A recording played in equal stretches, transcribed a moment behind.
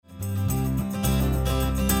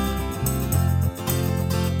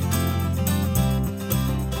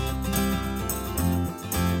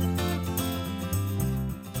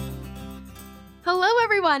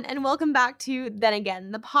everyone, and welcome back to Then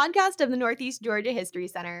Again, the podcast of the Northeast Georgia History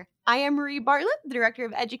Center. I am Marie Bartlett, the Director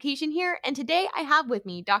of Education here, and today I have with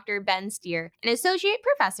me Dr. Ben Steer, an Associate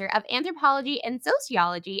Professor of Anthropology and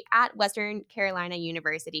Sociology at Western Carolina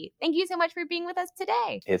University. Thank you so much for being with us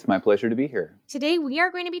today. It's my pleasure to be here. Today we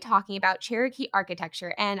are going to be talking about Cherokee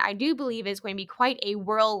architecture, and I do believe it's going to be quite a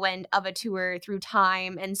whirlwind of a tour through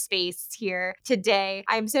time and space here today.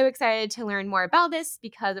 I'm so excited to learn more about this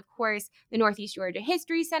because, of course, the Northeast Georgia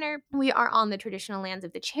History Center, we are on the traditional lands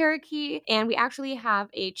of the Cherokee, and we actually have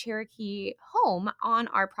a Cherokee home on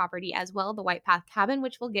our property as well, the White Path Cabin,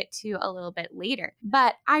 which we'll get to a little bit later.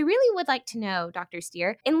 But I really would like to know, Dr.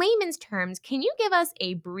 Steer, in layman's terms, can you give us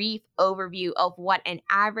a brief overview of what an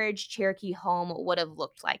average Cherokee home would have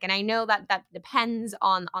looked like? And I know that depends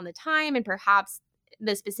on the time and perhaps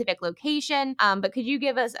the specific location, but could you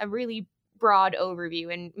give us a really broad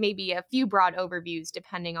overview and maybe a few broad overviews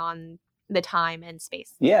depending on the time and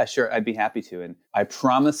space? Yeah, sure. I'd be happy to. And I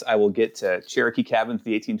promise I will get to Cherokee cabins of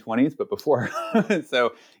the 1820s, but before,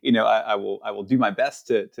 so, I will do my best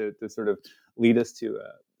to sort of lead us to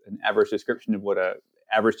an average description of what a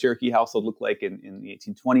average Cherokee household looked like in the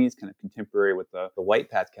 1820s, kind of contemporary with the White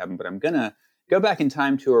Path Cabin. But I'm going to go back in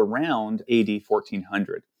time to around AD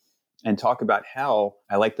 1400. And talk about how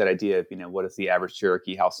I like that idea of, what does the average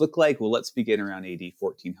Cherokee house look like? Well, let's begin around AD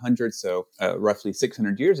 1400. So roughly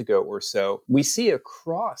 600 years ago or so, we see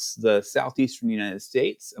across the southeastern United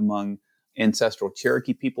States among ancestral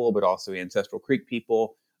Cherokee people, but also ancestral Creek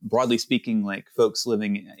people, broadly speaking, like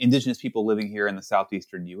indigenous people living here in the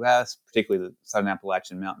southeastern U.S., particularly the Southern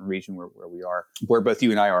Appalachian Mountain region where we are, where both you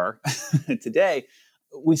and I are today.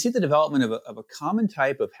 We see the development of a common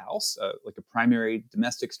type of house, like a primary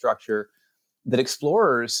domestic structure that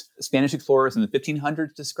Spanish explorers in the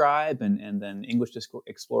 1500s describe, and then English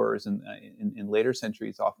explorers in later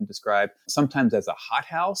centuries often describe, sometimes as a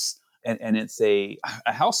hothouse. And it's a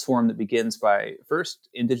house form that begins by, first,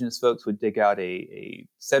 indigenous folks would dig out a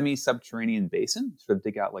semi-subterranean basin, sort of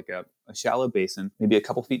dig out like a shallow basin, maybe a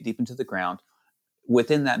couple feet deep into the ground.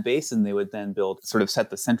 Within that basin, they would then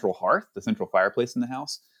set the central hearth, the central fireplace in the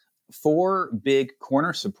house, 4 big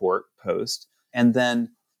corner support posts, and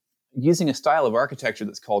then using a style of architecture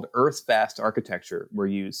that's called earth-fast architecture, where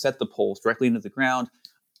you set the poles directly into the ground,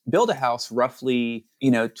 build a house roughly,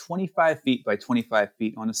 25 feet by 25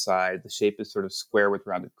 feet on a side. The shape is sort of square with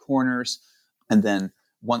rounded corners. And then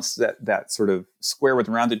once that sort of square with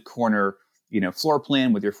rounded corner, floor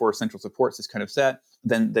plan with your 4 central supports is kind of set,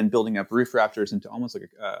 then building up roof rafters into almost like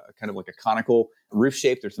a kind of like a conical roof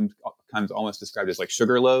shape. There's sometimes almost described as like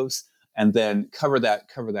sugar loaves, and then cover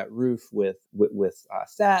that roof with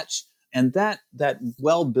thatch. And that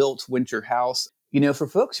well-built winter house, for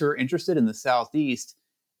folks who are interested in the Southeast,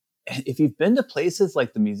 if you've been to places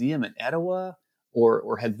like the museum at Etowah,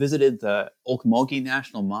 or have visited the Okmulgee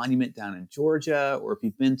National Monument down in Georgia, or if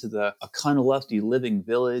you've been to the Oconaluftee Living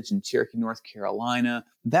Village in Cherokee, North Carolina,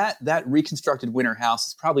 that reconstructed winter house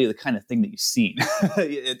is probably the kind of thing that you've seen.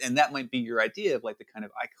 And that might be your idea of like the kind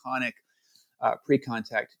of iconic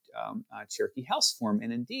pre-contact Cherokee house form.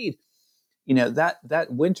 And indeed, that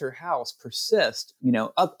winter house persists,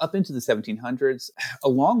 up into the 1700s.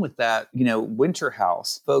 Along with that, winter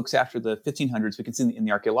house, folks after the 1500s, we can see in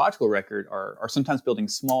the archaeological record, are sometimes building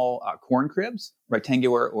small corn cribs,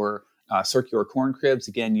 rectangular or circular corn cribs,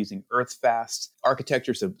 again, using earth-fast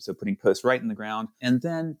architecture, so putting posts right in the ground. And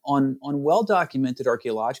then on well-documented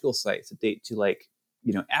archaeological sites that date to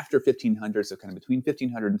after 1500, so kind of between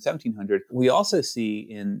 1500 and 1700, we also see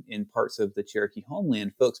in parts of the Cherokee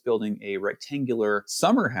homeland, folks building a rectangular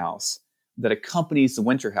summer house that accompanies the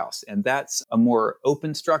winter house. And that's a more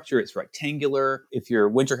open structure. It's rectangular. If your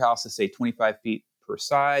winter house is, say, 25 feet per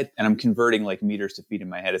side, and I'm converting like meters to feet in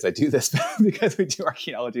my head as I do this because we do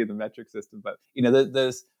archaeology in the metric system, but,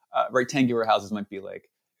 those rectangular houses might be like,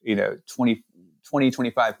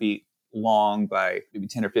 25 feet long by maybe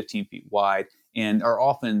 10 or 15 feet wide, and are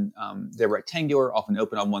often, they're rectangular, often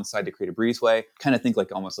open on one side to create a breezeway. Kind of think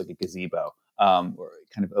like almost like a gazebo, or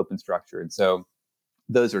kind of open structure. And so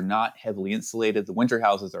those are not heavily insulated. The winter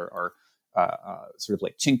houses are sort of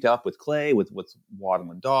like chinked up with clay, with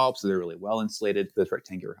wattle and daub, so they're really well insulated. Those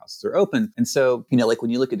rectangular houses are open. And so, like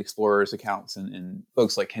when you look at explorers' accounts and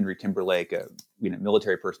folks like Henry Timberlake,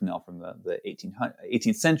 military personnel from the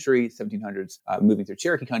 18th century, 1700s, moving through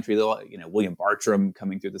Cherokee country, they'll, William Bartram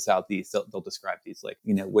coming through the Southeast, they'll describe these like,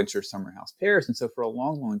 winter summer house pairs. And so for a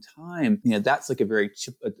long, long time, that's like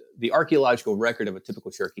the archaeological record of a typical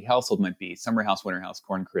Cherokee household might be summer house, winter house,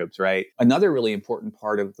 corn cribs, right? Another really important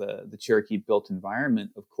part of the Cherokee built environment,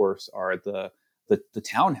 of course, are the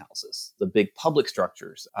townhouses, the big public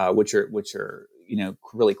structures, which are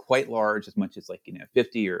really quite large, as much as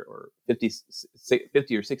 50 or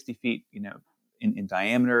 50 or 60 feet, in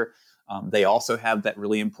diameter. They also have that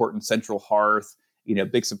really important central hearth,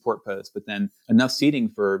 big support post, but then enough seating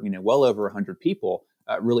for, well over 100 people,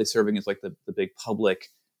 really serving as like the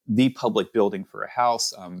public building for a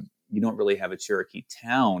house. You don't really have a Cherokee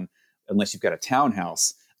town unless you've got a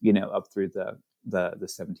townhouse, up through the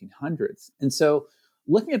 1700s. And so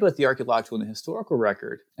looking at both the archaeological and the historical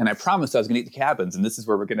record, and I promised I was going to get to cabins, and this is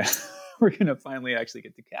where we're going to we're going to finally actually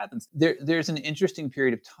get to cabins. There's an interesting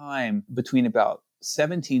period of time between about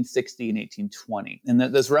 1760 and 1820, and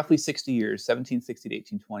those roughly 60 years, 1760 to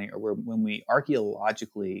 1820, are when we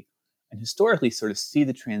archaeologically and historically sort of see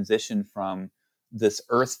the transition from this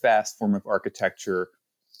earth-fast form of architecture,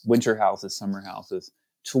 winter houses, summer houses,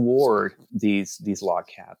 toward these log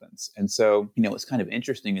cabins. And so, what's kind of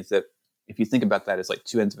interesting is that if you think about that as like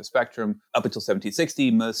two ends of a spectrum, up until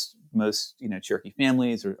 1760, most Cherokee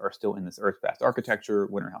families are still in this earth-fast architecture,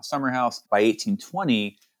 winter house, summer house. By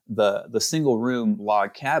 1820, the single room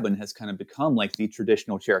log cabin has kind of become like the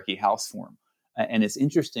traditional Cherokee house form. And it's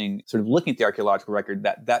interesting, sort of looking at the archaeological record,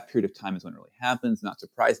 that period of time is when it really happens. Not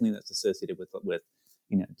surprisingly, that's associated with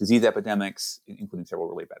disease epidemics, including several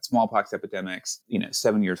really bad smallpox epidemics,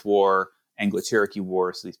 7 Years' War, Anglo-Cherokee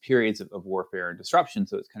War, so these periods of warfare and disruption.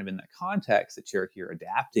 So it's kind of in that context that Cherokee are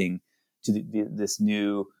adapting to this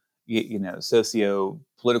new,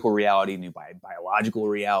 socio-political reality, new biological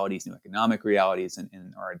realities, new economic realities,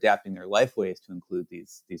 and are adapting their lifeways to include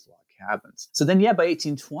these log cabins. So then, by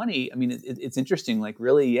 1820, I mean, it's interesting, like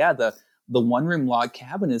really, the one-room log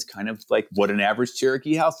cabin is kind of like what an average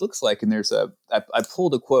Cherokee house looks like. And I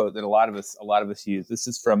pulled a quote that a lot of us use. This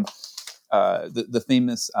is from the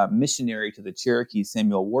famous missionary to the Cherokee,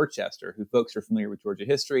 Samuel Worcester, who folks are familiar with Georgia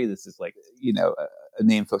history. This is like, a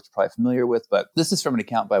name folks are probably familiar with, but this is from an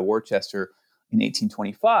account by Worcester in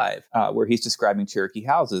 1825, where he's describing Cherokee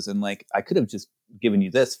houses. And like, I could have just given you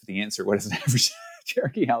this for the answer. What does an average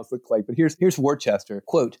Cherokee house look like? But here's Worcester,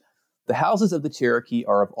 quote, "The houses of the Cherokee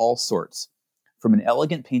are of all sorts, from an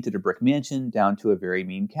elegant painted or brick mansion down to a very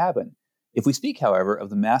mean cabin. If we speak, however, of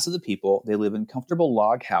the mass of the people, they live in comfortable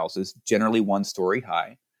log houses, generally 1 story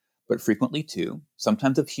high, but frequently 2,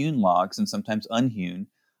 sometimes of hewn logs and sometimes unhewn,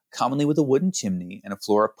 commonly with a wooden chimney and a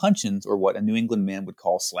floor of puncheons, or what a New England man would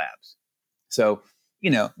call slabs." So,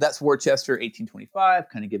 that's Worcester, 1825,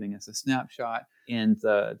 kind of giving us a snapshot. And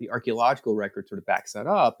the archaeological record sort of backs that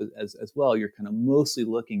up as well. You're kind of mostly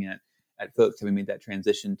looking at folks having made that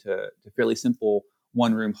transition to fairly simple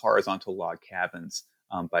one-room horizontal log cabins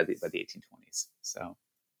by the 1820s. So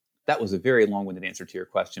that was a very long-winded answer to your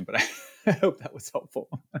question, but I hope that was helpful.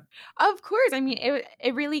 Of course. I mean,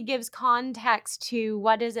 it really gives context to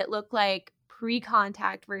what does it look like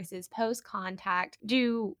pre-contact versus post-contact.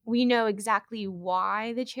 Do we know exactly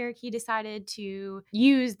why the Cherokee decided to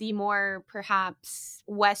use the more perhaps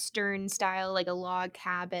Western style, like a log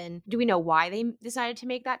cabin? Do we know why they decided to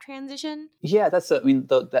make that transition? Yeah,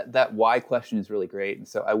 that why question is really great. And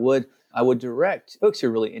so I would direct folks who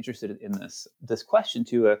are really interested in this question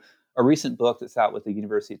to a recent book that's out with the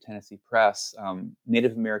University of Tennessee Press,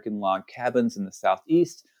 Native American Log Cabins in the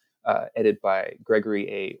Southeast, edited by Gregory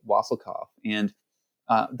A. Wassilkoff. And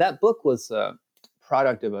that book was a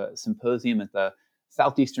product of a symposium at the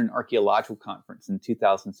Southeastern Archaeological Conference in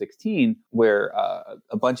 2016, where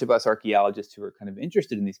a bunch of us archaeologists who are kind of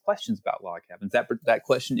interested in these questions about log cabins, that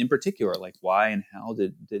question in particular, like why and how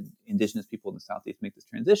did indigenous people in the Southeast make this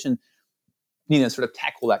transition, sort of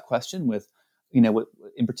tackle that question with,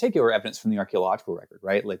 in particular evidence from the archaeological record,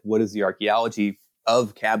 right? Like what does the archaeology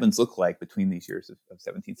of cabins look like between these years of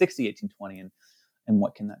 1760, 1820, and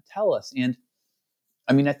what can that tell us? And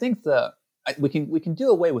I mean, I think we can do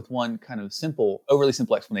away with one kind of overly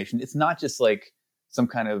simple explanation. It's not just like some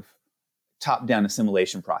kind of top-down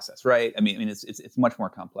assimilation process, right? I mean, it's much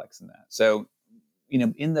more complex than that. So,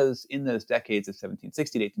 in those decades of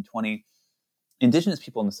 1760 to 1820, indigenous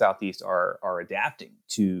people in the Southeast are adapting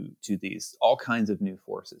to these all kinds of new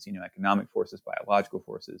forces, economic forces, biological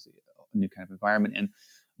forces, a new kind of environment. And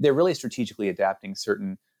they're really strategically adapting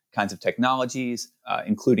certain kinds of technologies,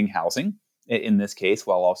 including housing in this case,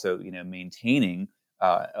 while also, maintaining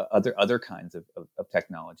other kinds of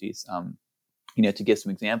technologies. To give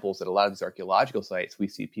some examples, at a lot of these archaeological sites, we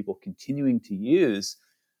see people continuing to use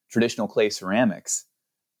traditional clay ceramics,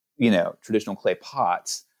 traditional clay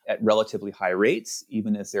pots at relatively high rates,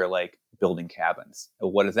 even as they're like building cabins.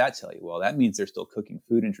 What does that tell you? Well, that means they're still cooking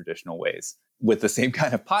food in traditional ways with the same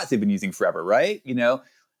kind of pots they've been using forever, right?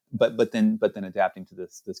 But then adapting to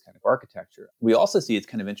this kind of architecture. We also see, it's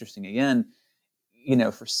kind of interesting again,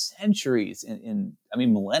 for centuries I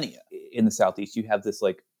mean, millennia in the Southeast, you have this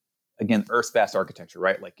like, again, earth-fast architecture,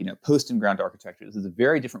 right? Like, post and ground architecture. This is a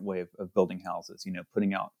very different way of building houses,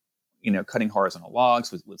 putting out, cutting horizontal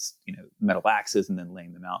logs with metal axes and then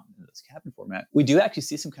laying them out in this cabin format. We do actually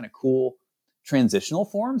see some kind of cool transitional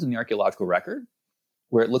forms in the archaeological record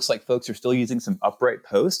where it looks like folks are still using some upright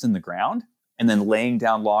posts in the ground and then laying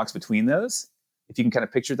down logs between those. If you can kind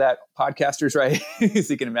of picture that, podcasters, right?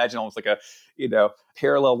 So you can imagine almost like a,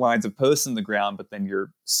 parallel lines of posts in the ground, but then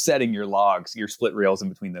you're setting your logs, your split rails in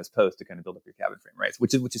between those posts to kind of build up your cabin frame, right?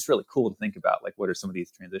 Which is really cool to think about. Like, what are some of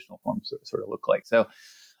these transitional forms sort of look like? So,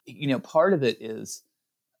 part of it is,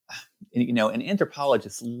 and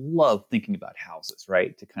anthropologists love thinking about houses,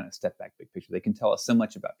 right? To kind of step back big picture. They can tell us so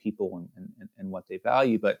much about people and what they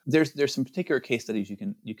value, but there's some particular case studies you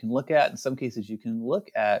can look at. In some cases, you can look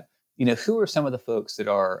at, who are some of the folks that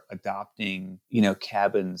are adopting,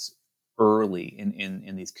 cabins early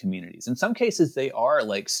in these communities. In some cases, they are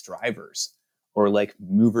like strivers or like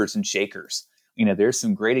movers and shakers. There's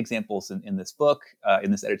some great examples in this book, in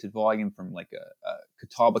this edited volume, from like a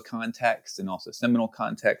Catawba context and also Seminole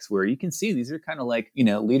context, where you can see these are kind of like,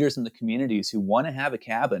 leaders in the communities who want to have a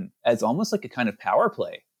cabin as almost like a kind of power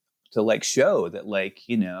play to like show that, like,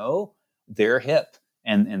 they're hip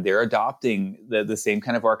and they're adopting the same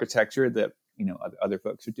kind of architecture that, other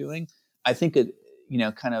folks are doing. I think it,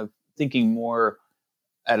 kind of thinking more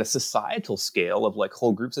at a societal scale of like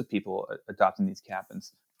whole groups of people adopting these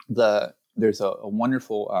cabins. There's a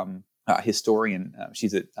wonderful historian.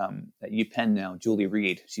 She's at UPenn now, Julie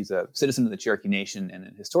Reed. She's a citizen of the Cherokee Nation and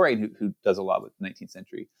a historian who does a lot with 19th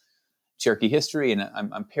century Cherokee history. And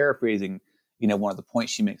I'm paraphrasing, one of the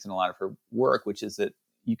points she makes in a lot of her work, which is that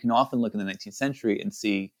you can often look in the 19th century and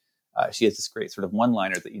see, she has this great sort of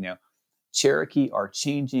one-liner that, Cherokee are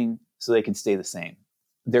changing so they can stay the same.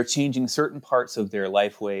 They're changing certain parts of their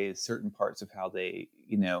life ways, certain parts of how they,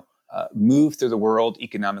 move through the world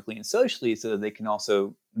economically and socially, so that they can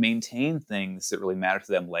also maintain things that really matter to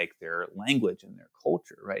them, like their language and their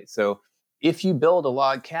culture, right? So if you build a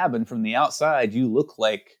log cabin from the outside, you look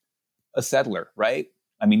like a settler, right?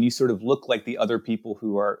 I mean, you sort of look like the other people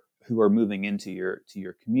who are moving into your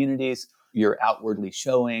communities. You're outwardly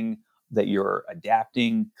showing that you're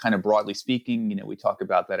adapting, kind of broadly speaking. We talk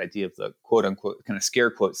about that idea of the quote unquote kind of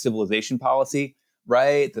scare quote civilization policy,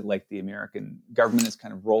 right? That like the American government is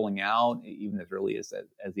kind of rolling out even as early as the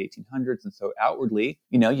 1800s. And so outwardly,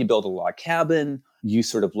 you build a log cabin, you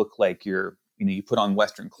sort of look like you're, you put on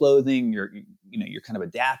Western clothing, you're kind of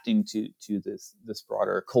adapting to this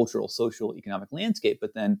broader cultural, social, economic landscape.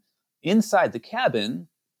 But then inside the cabin,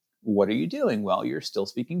 what are you doing? Well, you're still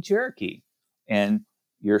speaking Cherokee, and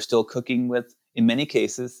you're still cooking with, in many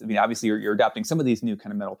cases, I mean, obviously you're adopting some of these new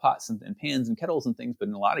kind of metal pots and pans and kettles and things, but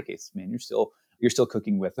in a lot of cases, man, you're still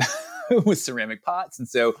cooking with with ceramic pots. And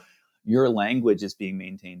so your language is being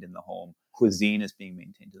maintained in the home. Cuisine is being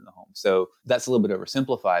maintained in the home. So that's a little bit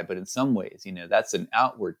oversimplified, but in some ways, that's an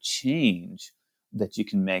outward change that you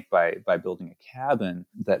can make by building a cabin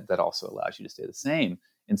that also allows you to stay the same,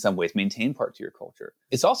 in some ways, maintain parts of your culture.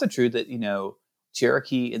 It's also true that,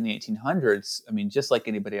 Cherokee in the 1800s, I mean, just like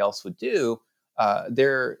anybody else would do,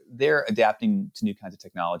 they're adapting to new kinds of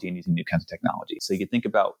technology and using new kinds of technology. So you can think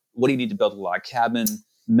about, what do you need to build a log cabin?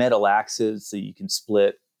 Metal axes, so you can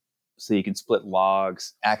split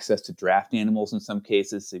logs, access to draft animals in some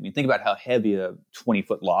cases. So, I mean, think about how heavy a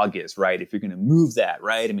 20-foot log is, right? If you're going to move that,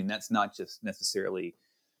 right? I mean, that's not just necessarily,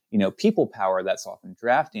 people power, that's often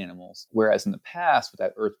draft animals. Whereas in the past, with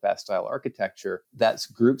that earth-fast style architecture, that's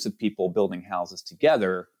groups of people building houses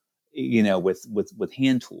together, with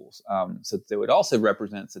hand tools. So that it also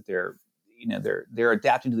represents that they're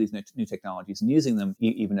adapting to these new technologies and using them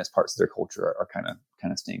even as parts of their culture are kind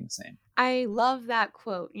of staying the same. I love that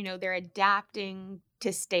quote. They're adapting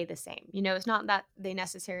to stay the same. It's not that they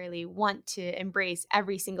necessarily want to embrace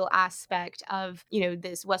every single aspect of,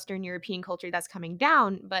 this Western European culture that's coming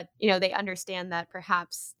down, but, they understand that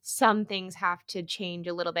perhaps some things have to change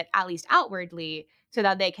a little bit, at least outwardly, so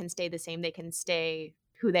that they can stay the same. They can stay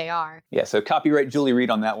who they are. Yeah, so copyright Julie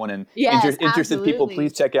Reed on that one, and Yes, interested people, absolutely.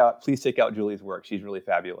 please check out Julie's work. She's really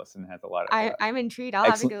fabulous and has a lot of I'm intrigued. I'll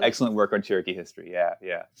have to go. excellent work on Cherokee history. Yeah.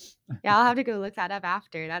 Yeah, I'll have to go look that up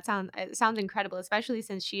after. It sounds incredible, especially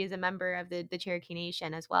since she is a member of the Cherokee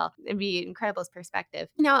Nation as well. It'd be incredible perspective.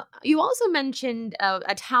 Now, you also mentioned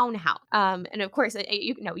a townhouse, and of course,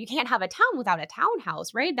 you can't have a town without a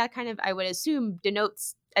townhouse, right? That kind of, I would assume,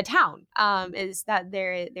 denotes a town, is that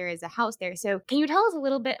there is a house there. So can you tell us a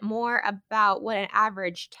little bit more about what an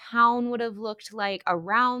average town would have looked like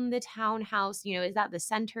around the townhouse? Is that the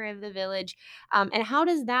center of the village? And how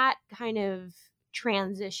does that kind of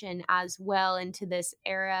transition as well into this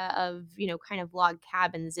era of, kind of log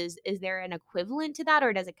cabins? Is there an equivalent to that,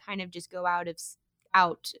 or does it kind of just go out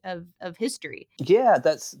of history? Yeah,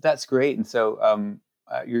 that's great. And so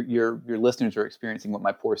your listeners are experiencing what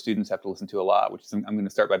my poor students have to listen to a lot, which is I'm going to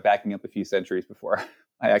start by backing up a few centuries before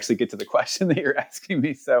I actually get to the question that you're asking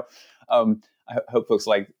me. So hope folks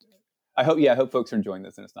like. I hope folks are enjoying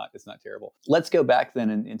this and it's not terrible. Let's go back then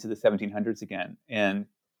into the 1700s again, and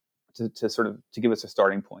to sort of to give us a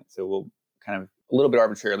starting point. So we'll kind of a little bit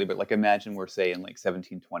arbitrarily, but like imagine we're say in like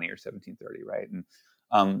 1720 or 1730, right?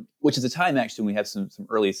 And which is a time actually when we have some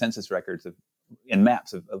early census records and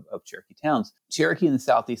maps of Cherokee towns. Cherokee in the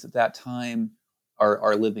Southeast at that time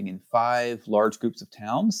are living in 5 large groups of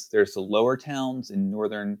towns. There's the lower towns in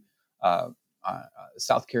northern uh,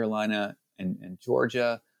 South Carolina and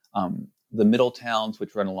Georgia, the middle towns,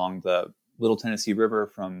 which run along the Little Tennessee River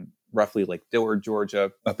from roughly like Dillard,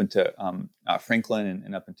 Georgia, up into Franklin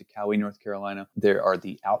and up into Cowee, North Carolina. There are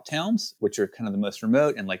the out towns, which are kind of the most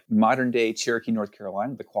remote, and like modern day Cherokee, North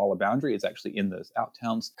Carolina, the Qualla boundary is actually in those out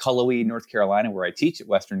towns. Cullowhee, North Carolina, where I teach at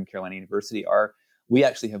Western Carolina University, we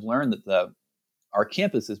actually have learned that our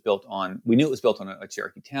campus is built on, we knew it was built on a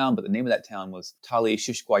Cherokee town, but the name of that town was Tali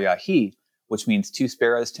Shishquayahi, which means Two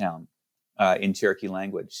Sparrows Town in Cherokee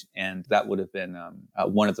language. And that would have been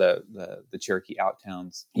one of the Cherokee out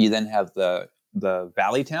towns. You then have the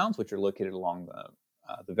valley towns, which are located along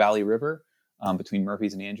the Valley River between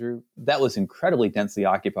Murphys and Andrew. That was incredibly densely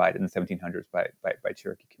occupied in the 1700s by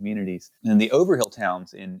Cherokee communities. And the Overhill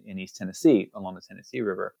towns in East Tennessee along the Tennessee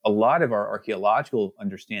River. A lot of our archaeological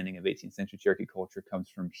understanding of 18th century Cherokee culture comes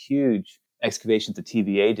from huge excavations that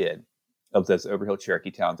TVA did of those Overhill Cherokee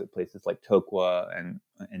towns at places like Tokwa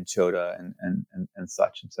and Chota and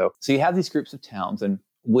such. And so you have these groups of towns, and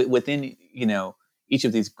within each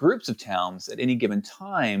of these groups of towns at any given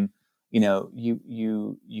time, you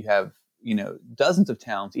have dozens of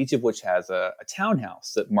towns, each of which has a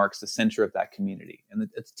townhouse that marks the center of that community. And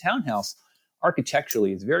the townhouse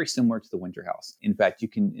architecturally is very similar to the winter house. In fact, you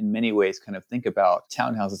can in many ways kind of think about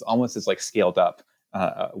townhouses almost as like scaled up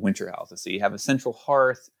winter houses. So you have a central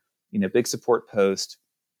hearth, big support post,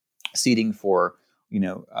 seating for,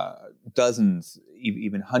 dozens,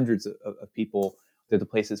 even hundreds of people. They're the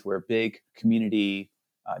places where big community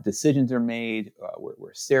decisions are made,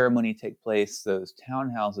 where ceremony take place. Those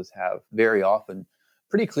townhouses have very often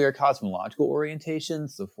pretty clear cosmological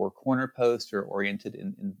orientations. The 4 corner posts are oriented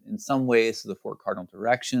in some ways to the 4 cardinal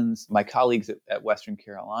directions. My colleagues at Western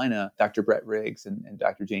Carolina, Dr. Brett Riggs and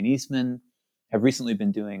Dr. Jane Eastman, have recently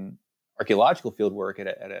been doing archaeological field work at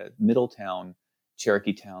a Middletown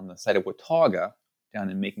Cherokee town, the site of Watauga,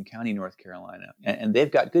 down in Macon County, North Carolina. And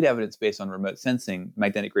they've got good evidence based on remote sensing,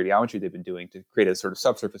 magnetic radiometry they've been doing to create a sort of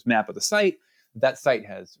subsurface map of the site. That site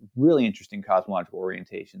has really interesting cosmological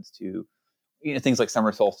orientations to things like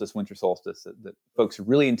summer solstice, winter solstice, that folks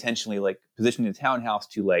really intentionally like positioning the townhouse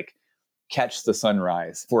to like catch the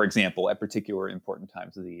sunrise, for example, at particular important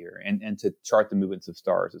times of the year, and to chart the movements of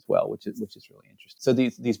stars as well, which is really interesting. So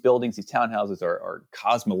these buildings, these townhouses are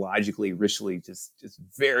cosmologically, richly, just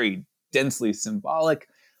very densely symbolic,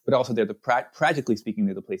 but also they're practically speaking,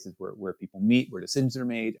 they're the places where people meet, where decisions are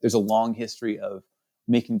made. There's a long history of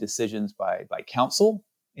making decisions by council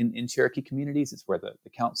in Cherokee communities. It's where the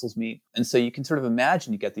councils meet. And so you can sort of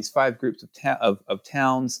imagine you get these 5 groups of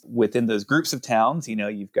towns. Within those groups of towns,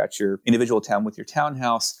 you've got your individual town with your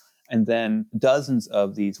townhouse, and then dozens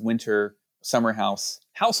of these winter summer house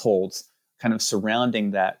households kind of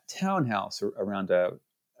surrounding that townhouse around a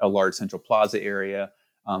large central plaza area.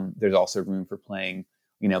 There's also room for playing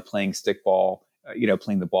stickball,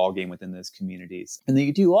 playing the ball game within those communities. And then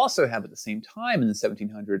you do also have at the same time in the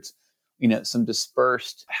 1700s, some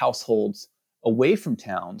dispersed households away from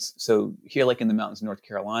towns. So here, like in the mountains of North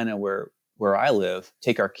Carolina, where I live,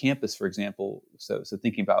 take our campus, for example. So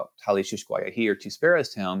thinking about Tali Shishquayahi or Two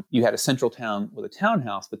Sparrows Town, you had a central town with a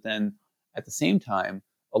townhouse, but then at the same time,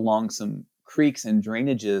 along some creeks and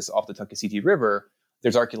drainages off the Tuckasegee River,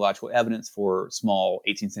 there's archaeological evidence for small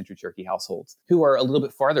 18th century Cherokee households who are a little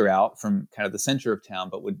bit farther out from kind of the center of town,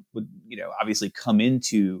 but would obviously come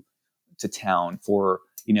into town for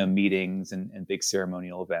meetings and big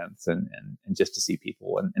ceremonial events and just to see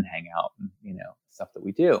people and hang out and stuff that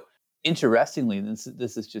we do. Interestingly,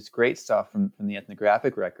 this is just great stuff from the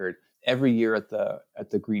ethnographic record. Every year at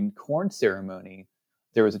the green corn ceremony,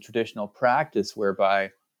 there was a traditional practice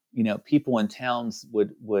whereby people in towns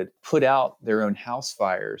would put out their own house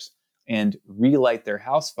fires and relight their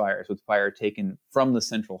house fires with fire taken from the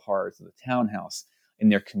central hearth of the townhouse in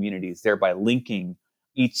their communities, thereby linking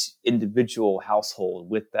each individual household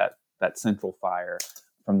with that central fire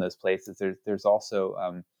from those places. There's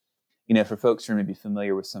also, for folks who are maybe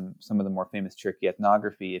familiar with some of the more famous Cherokee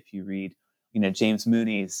ethnography, if you read, James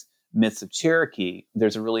Mooney's Myths of Cherokee,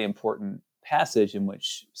 there's a really important passage in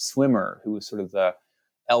which Swimmer, who was sort of the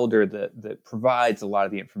elder that provides a lot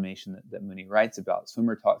of the information that Mooney writes about.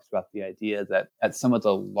 Swimmer talks about the idea that at some of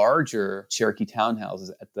the larger Cherokee townhouses,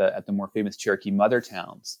 at the more famous Cherokee mother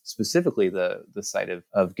towns, specifically the site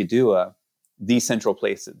of Gadua, the central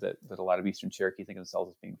place that a lot of Eastern Cherokee think of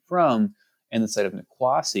themselves as being from, and the site of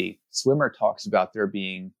Niquosi, Swimmer talks about there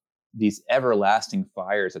being these everlasting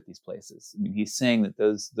fires at these places. I mean, he's saying that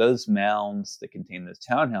those mounds that contain those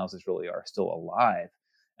townhouses really are still alive,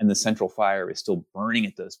 and the central fire is still burning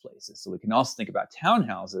at those places. So we can also think about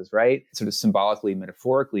townhouses, right? Sort of symbolically,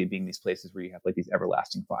 metaphorically, being these places where you have like these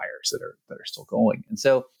everlasting fires that are still going. And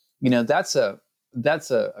so, that's a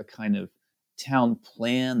kind of town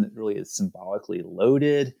plan that really is symbolically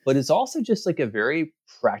loaded, but it's also just like a very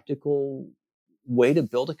practical way to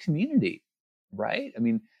build a community, right? I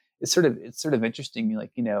mean, it's sort of interesting.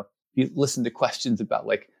 Like, you listen to questions about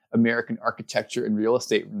like American architecture and real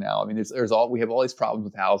estate now. I mean, we have all these problems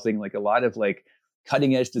with housing. Like a lot of like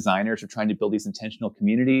cutting edge designers are trying to build these intentional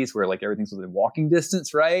communities where like everything's within walking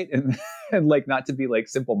distance, right? And like not to be like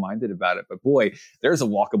simple minded about it, but boy, there's a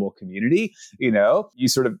walkable community. You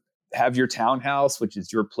sort of have your townhouse, which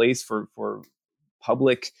is your place for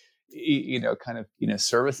public,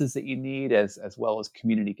 services that you need, as well as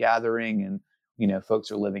community gathering, and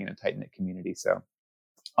folks are living in a tight knit community. So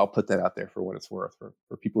I'll put that out there for what it's worth for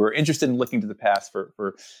people who are interested in looking to the past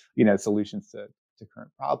for solutions to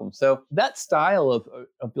current problems. So that style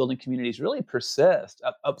of building communities really persists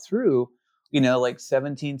up through like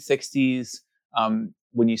 1760s,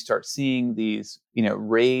 when you start seeing these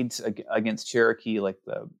raids against Cherokee, like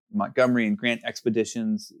the Montgomery and Grant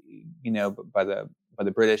expeditions, by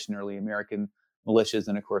the British and early American militias,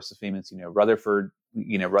 and of course the famous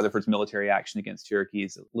Rutherford's military action against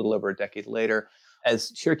Cherokees a little over a decade later.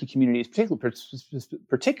 As Cherokee communities,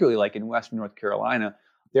 particularly like in Western North Carolina,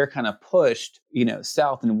 they're kind of pushed,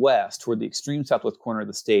 south and west toward the extreme southwest corner of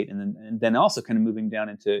the state, and then also kind of moving down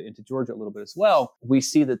into Georgia a little bit as well. We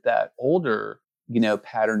see that older,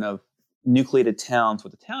 pattern of nucleated towns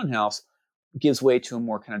with a townhouse gives way to a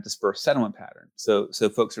more kind of dispersed settlement pattern. So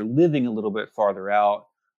folks are living a little bit farther out,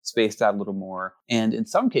 spaced out a little more, and in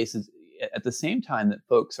some cases, at the same time that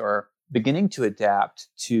folks are beginning to adapt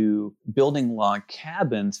to building log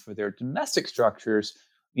cabins for their domestic structures,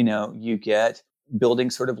 you get building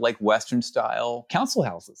sort of like Western style council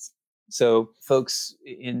houses. So folks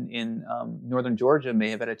in northern Georgia may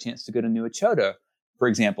have had a chance to go to New Echota, for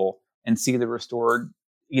example, and see the restored,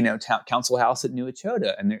 council house at New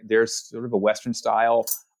Echota. And there's sort of a Western style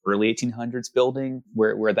early 1800s building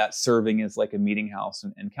where that's serving as like a meeting house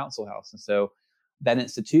and council house. And so that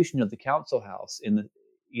institution of the council house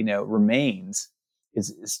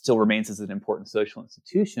still remains as an important social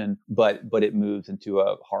institution, but it moves into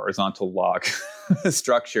a horizontal log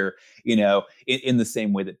structure, in the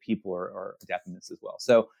same way that people are adapting this as well.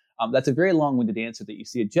 So that's a very long-winded answer that you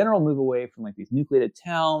see a general move away from like these nucleated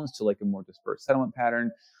towns to like a more dispersed settlement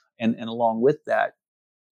pattern. And along with that,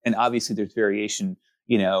 and obviously there's variation,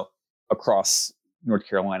 across North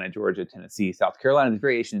Carolina, Georgia, Tennessee, South Carolina. There's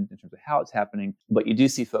variation in terms of how it's happening, but you do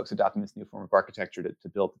see folks adopting this new form of architecture to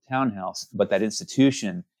build the townhouse. But that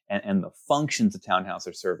institution and the functions the townhouse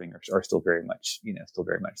are serving are still very much,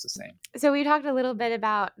 the same. So we talked a little bit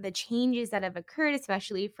about the changes that have occurred,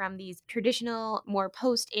 especially from these traditional, more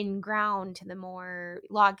post-in-ground to the more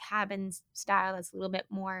log cabins style that's a little bit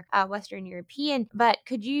more Western European. But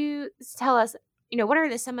could you tell us, what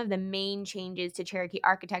are some of the main changes to Cherokee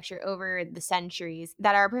architecture over the centuries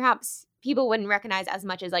that are perhaps people wouldn't recognize as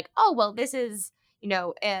much as like, oh, well, this is,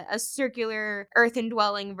 a circular earthen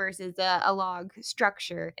dwelling versus a log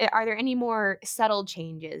structure? Are there any more subtle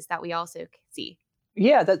changes that we also see?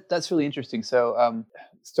 Yeah, that's really interesting. So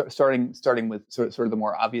starting with sort of the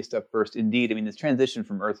more obvious stuff first, indeed, I mean, this transition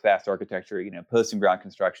from earth-fast architecture, post and ground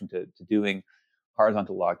construction to doing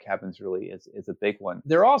horizontal log cabins really is a big one.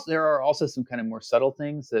 There are also some kind of more subtle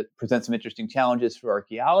things that present some interesting challenges for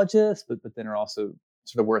archaeologists, but then are also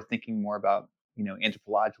sort of worth thinking more about,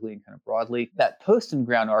 anthropologically and kind of broadly. That post and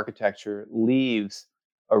ground architecture leaves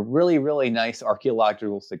a really, really nice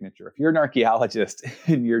archaeological signature. If you're an archaeologist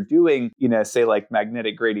and you're doing, say like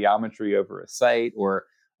magnetic gradiometry over a site, or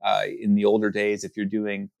in the older days, if you're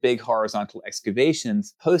doing big horizontal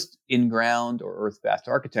excavations, post in ground or earth fast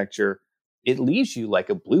architecture, it leaves you like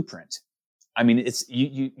a blueprint. I mean, it's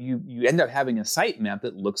you end up having a site map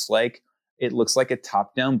that looks like a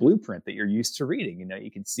top-down blueprint that you're used to reading. You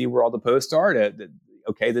can see where all the posts are.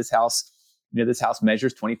 Okay, this house this house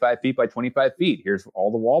measures 25 feet by 25 feet. Here's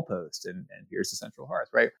all the wall posts, and here's the central hearth,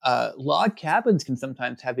 right? Log cabins can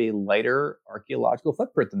sometimes have a lighter archaeological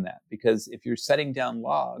footprint than that, because if you're setting down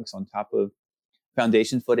logs on top of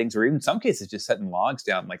foundation footings, or even in some cases just setting logs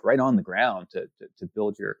down like right on the ground to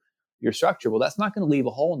build your structure, well, that's not going to leave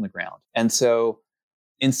a hole in the ground. And so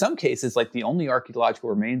in some cases, like the only archaeological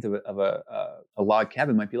remains of a log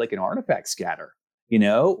cabin might be like an artifact scatter,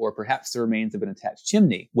 or perhaps the remains of an attached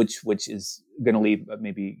chimney, which is going to leave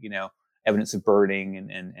maybe, evidence of burning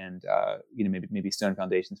and maybe stone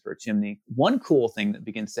foundations for a chimney. One cool thing that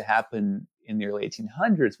begins to happen in the early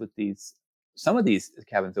 1800s with some of these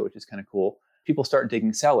cabins, though, which is kind of cool, people start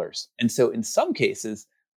digging cellars. And so in some cases,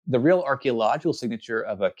 the real archaeological signature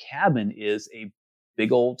of a cabin is a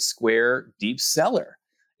big old square deep cellar.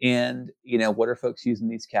 And, what are folks using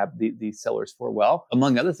these cellars for? Well,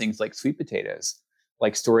 among other things like sweet potatoes,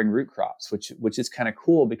 like storing root crops, which is kind of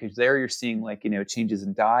cool, because there you're seeing changes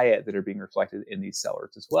in diet that are being reflected in these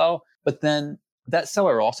cellars as well. But then that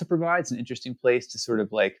cellar also provides an interesting place to sort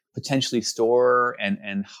of like potentially store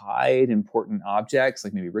and hide important objects,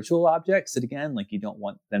 like maybe ritual objects that, again, like you don't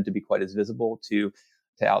want them to be quite as visible to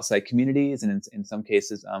outside communities. And in some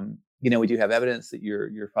cases, we do have evidence that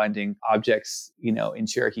you're finding objects, in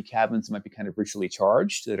Cherokee cabins that might be kind of ritually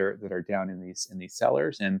charged that are down in these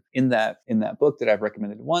cellars. And in that book that I've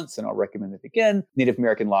recommended once, and I'll recommend it again, Native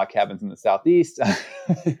American Log Cabins in the Southeast.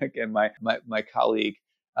 Again, my colleague,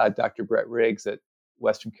 Dr. Brett Riggs at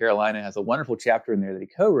Western Carolina, has a wonderful chapter in there that he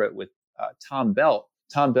co-wrote with Tom Belt.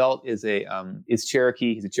 Tom Belt is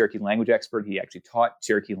Cherokee. He's a Cherokee language expert. He actually taught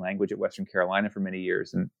Cherokee language at Western Carolina for many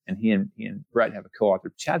years. And he and Brett have a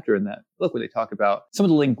co-authored chapter in that book where they talk about some of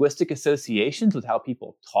the linguistic associations with how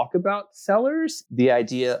people talk about cellars, the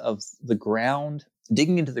idea of the ground,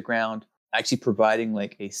 digging into the ground, actually providing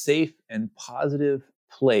like a safe and positive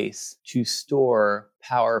place to store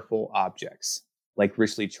powerful objects, like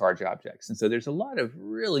ritually charged objects. And so there's a lot of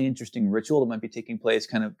really interesting ritual that might be taking place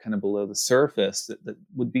kind of below the surface that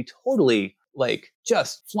would be totally like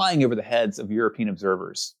just flying over the heads of European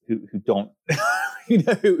observers who don't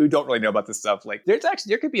who don't really know about this stuff. Like there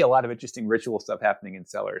could be a lot of interesting ritual stuff happening in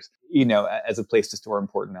cellars, as a place to store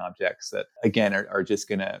important objects that, again, are just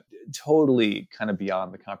going to totally kind of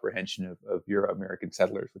beyond the comprehension of Euro-American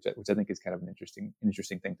settlers, which I think is kind of an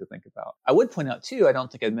interesting thing to think about. I would point out too, I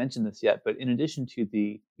don't think I've mentioned this yet, but in addition to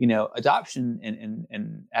the, adoption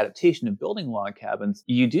and adaptation of building log cabins,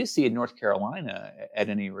 you do see in North Carolina, at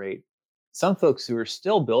any rate, some folks who are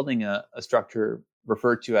still building a structure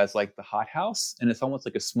referred to as like the hothouse, and it's almost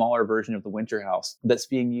like a smaller version of the winter house that's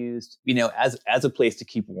being used, as a place to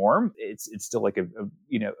keep warm. It's still like a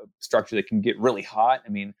structure that can get really hot. I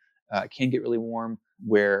mean, can get really warm,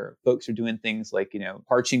 where folks are doing things like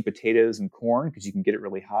parching potatoes and corn because you can get it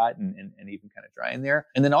really hot and even kind of dry in there,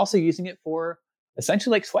 and then also using it for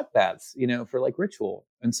essentially like sweat baths, for like ritual.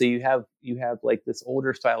 And so you have like this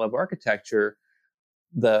older style of architecture,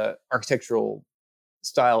 the architectural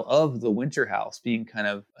style of the winter house being kind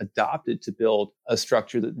of adopted to build a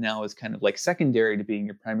structure that now is kind of like secondary to being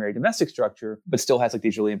your primary domestic structure, but still has like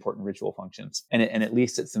these really important ritual functions. And at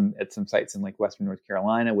least at some sites in like Western North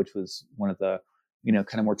Carolina, which was one of the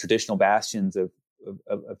kind of more traditional bastions of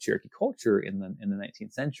Cherokee culture in the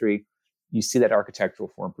 19th century, you see that architectural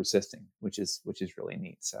form persisting, which is really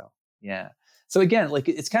neat. So yeah. So again, like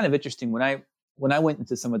it's kind of interesting when I went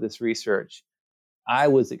into some of this research, I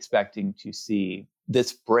was expecting to see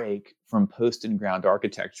this break from post and ground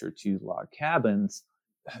architecture to log cabins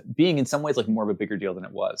being in some ways like more of a bigger deal than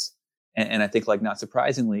it was. And I think, like, not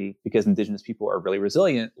surprisingly, because Indigenous people are really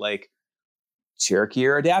resilient, like Cherokee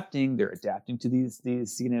are adapting. They're adapting to these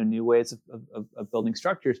new ways of building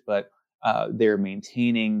structures, but they're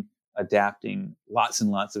maintaining, adapting lots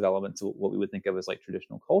and lots of elements of what we would think of as like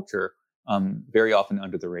traditional culture, very often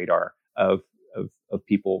under the radar of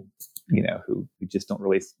people, who just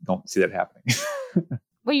don't see that happening.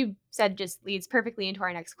 What you said just leads perfectly into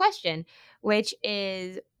our next question, which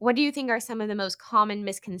is, what do you think are some of the most common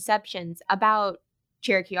misconceptions about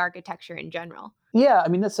Cherokee architecture in general? Yeah, I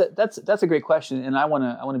mean, that's a great question, and I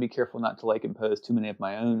want to be careful not to like impose too many of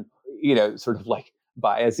my own, sort of like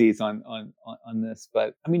biases on this.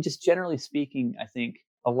 But I mean, just generally speaking, I think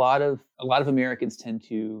a lot of Americans tend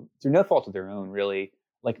to, through no fault of their own, really,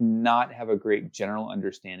 like not have a great general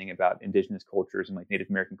understanding about Indigenous cultures and like Native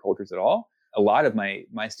American cultures at all. A lot of my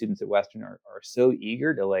students at Western are so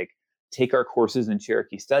eager to like take our courses in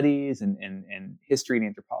Cherokee studies and history and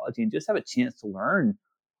anthropology and just have a chance to learn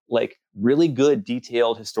like really good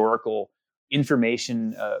detailed historical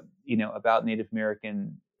information, about Native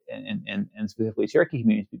American and specifically Cherokee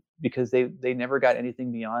communities, because they never got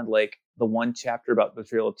anything beyond like the one chapter about the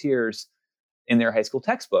Trail of Tears in their high school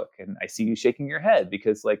textbook. And I see you shaking your head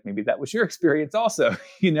because like maybe that was your experience also.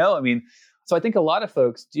 I mean, so I think a lot of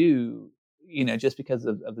folks do, just because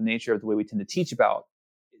of the nature of the way we tend to teach about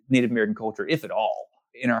Native American culture, if at all,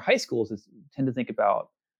 in our high schools, is tend to think about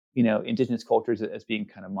indigenous cultures as being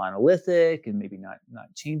kind of monolithic and maybe not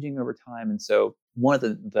changing over time. And so one of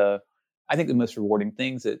the I think the most rewarding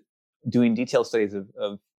things that doing detailed studies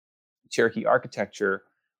of Cherokee architecture,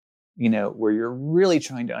 where you're really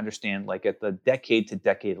trying to understand, like at the decade to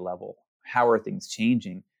decade level, how are things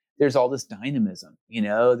changing? There's all this dynamism,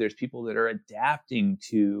 there's people that are adapting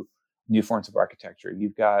to new forms of architecture.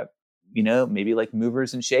 You've got, maybe like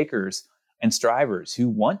movers and shakers and strivers who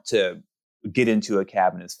want to get into a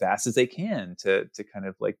cabin as fast as they can to kind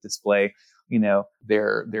of like display,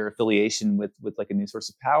 their affiliation with like a new source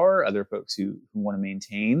of power. Other folks who want to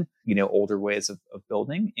maintain, older ways of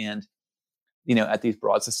building. And at these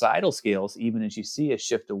broad societal scales, even as you see a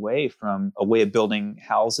shift away from a way of building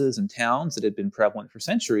houses and towns that had been prevalent for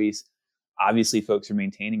centuries, obviously folks are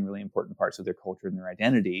maintaining really important parts of their culture and their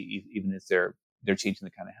identity, even as they're changing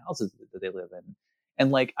the kind of houses that they live in.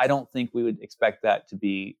 And like, I don't think we would expect that to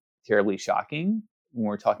be terribly shocking when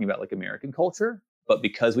we're talking about like American culture. But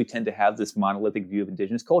because we tend to have this monolithic view of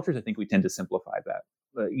indigenous cultures, I think we tend to simplify that,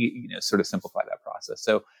 sort of simplify that process.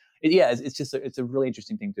 So it's just it's a really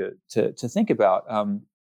interesting thing to think about,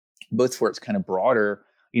 both for its kind of broader,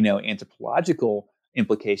 anthropological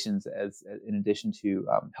implications, as in addition to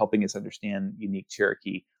helping us understand unique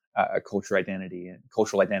Cherokee cultural identity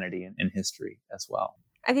and history as well.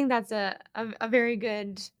 I think that's a very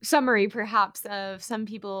good summary, perhaps, of some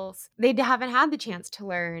people's, they haven't had the chance to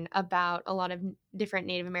learn about a lot of different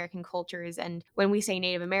Native American cultures. And when we say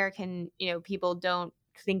Native American, people don't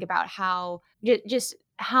think about how just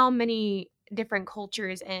how many different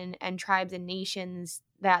cultures and tribes and nations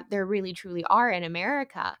that there really truly are in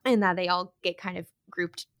America, and that they all get kind of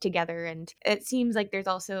grouped together. And it seems like there's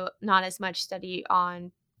also not as much study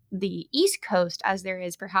on the East Coast as there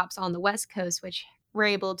is perhaps on the West Coast, which were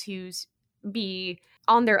able to be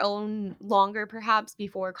on their own longer, perhaps,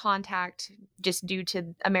 before contact, just due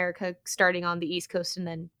to America starting on the East Coast and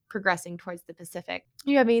then progressing towards the Pacific.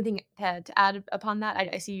 Do you have anything to add upon that?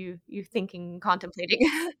 I see you thinking, contemplating.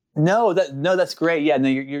 No, that's great. Yeah, no,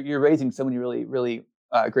 you're raising so many really really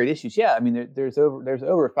great issues. Yeah, I mean there's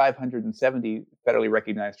over 570 federally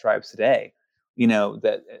recognized tribes today.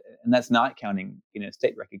 That, and that's not counting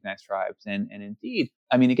state recognized tribes. And indeed,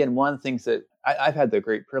 I mean, again, one of the things that I've had the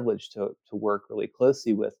great privilege to work really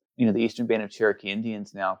closely with the Eastern Band of Cherokee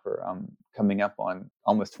Indians now for coming up on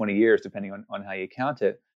almost 20 years, depending on how you count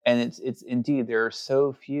it. And it's indeed, there are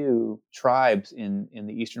so few tribes in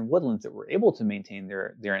the Eastern Woodlands that were able to maintain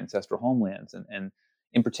their ancestral homelands, and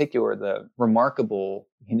in particular the remarkable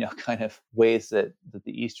kind of ways that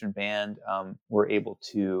the Eastern Band were able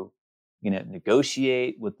to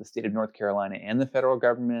negotiate with the state of North Carolina and the federal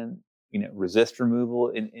government, resist removal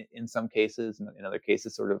in some cases, and in other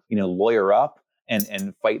cases sort of lawyer up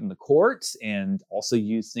and fight in the courts, and also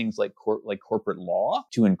use things like corporate law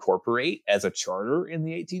to incorporate as a charter in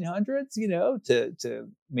the 1800s, to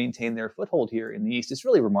maintain their foothold here in the East. Is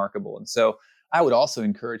really remarkable. And so I would also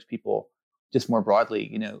encourage people just more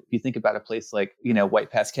broadly, if you think about a place like,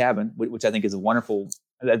 White Pass Cabin, which I think is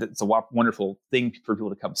it's a wonderful thing for people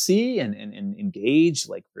to come see and engage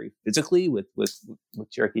like very physically with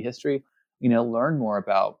Cherokee history, learn more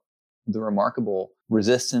about the remarkable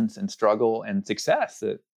resistance and struggle and success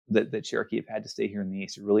that Cherokee have had to stay here in the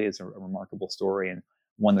East. It really is a remarkable story, and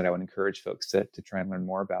one that I would encourage folks to try and learn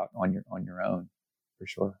more about on your own, for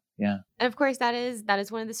sure. Yeah. And of course, that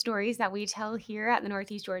is one of the stories that we tell here at the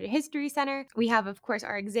Northeast Georgia History Center. We have, of course,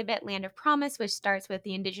 our exhibit, Land of Promise, which starts with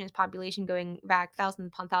the indigenous population going back thousands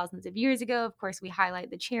upon thousands of years ago. Of course, we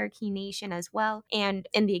highlight the Cherokee Nation as well, and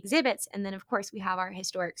in the exhibits. And then, of course, we have our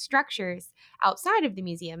historic structures outside of the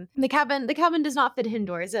museum. The cabin does not fit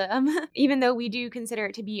indoors, even though we do consider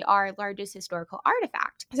it to be our largest historical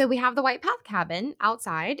artifact. So we have the White Path Cabin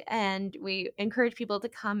outside, and we encourage people to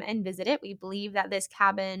come and visit it. We believe that this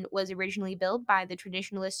cabin was originally built by the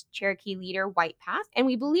traditionalist Cherokee leader White Path, and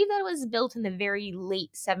we believe that it was built in the very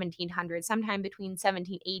late 1700s, sometime between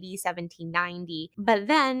 1780 1790. But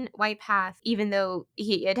then White Path, even though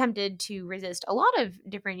he attempted to resist a lot of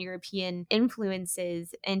different European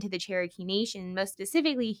influences into the Cherokee Nation, most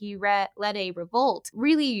specifically he led a revolt,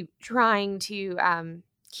 really trying to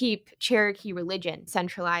keep Cherokee religion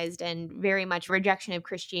centralized and very much rejection of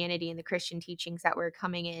Christianity and the Christian teachings that were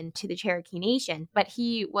coming into the Cherokee Nation. But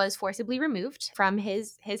he was forcibly removed from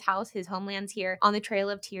his house, his homelands here on the Trail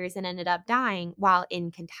of Tears, and ended up dying while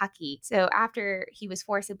in Kentucky. So after he was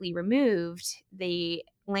forcibly removed, the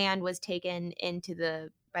land was taken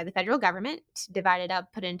by the federal government, divided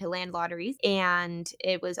up, put into land lotteries, and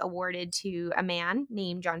it was awarded to a man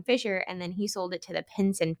named John Fisher, and then he sold it to the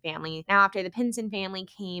Pinson family. Now, after the Pinson family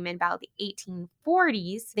came in about the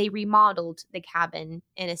 1840s, they remodeled the cabin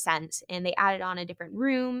in a sense, and they added on a different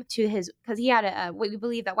room to his, because he had we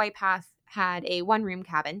believe that White Path had a one-room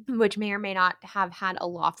cabin, which may or may not have had a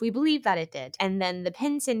loft. We believe that it did. And then the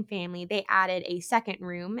Pinson family, they added a second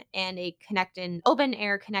room and a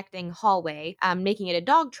open-air connecting hallway, making it a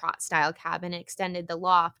dog trot style cabin, and extended the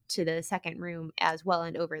loft to the second room as well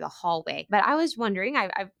and over the hallway. But I was wondering,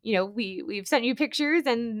 we've sent you pictures,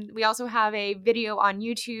 and we also have a video on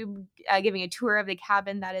YouTube giving a tour of the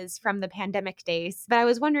cabin that is from the pandemic days. But I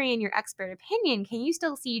was wondering, in your expert opinion, can you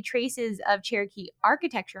still see traces of Cherokee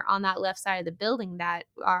architecture on that left side of the building that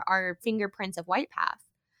are fingerprints of White Path?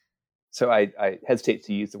 So I hesitate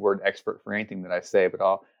to use the word expert for anything that I say, but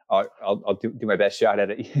I'll do my best shot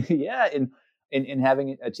at it. Yeah, in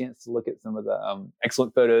having a chance to look at some of the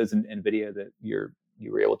excellent photos and video that you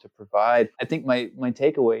were able to provide, I think my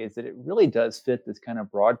takeaway is that it really does fit this kind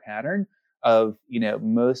of broad pattern of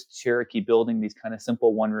most Cherokee building these kind of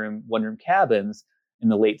simple one room cabins in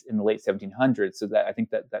the late 1700s. So that I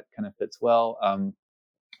think that kind of fits well.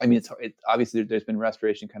 I mean, it's obviously there's been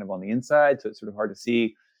restoration kind of on the inside, so it's sort of hard to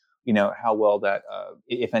see, how well that,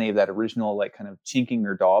 if any of that original like kind of chinking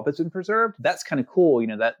or daub has been preserved. That's kind of cool.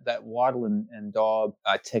 That wattle and daub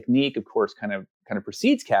technique, of course, kind of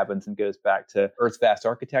precedes cabins and goes back to earth-fast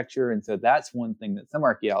architecture. And so that's one thing that some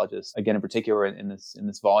archaeologists, again, in particular in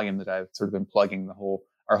this volume that I've sort of been plugging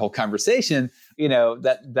our whole conversation,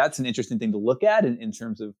 that's an interesting thing to look at in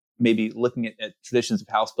terms of maybe looking at traditions of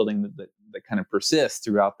house building that kind of persist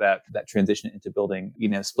throughout that transition into building,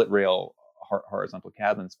 split rail horizontal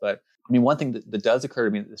cabins. But I mean, one thing that does occur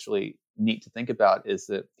to me that's really neat to think about is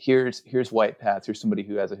that here's White Path, here's somebody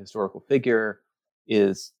who as a historical figure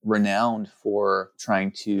is renowned for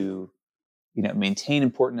trying to, maintain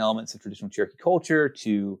important elements of traditional Cherokee culture,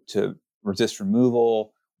 to resist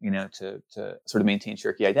removal, to sort of maintain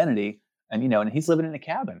Cherokee identity. And he's living in a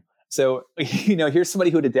cabin. So, here's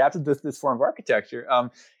somebody who had adapted this form of architecture.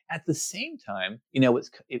 At the same time,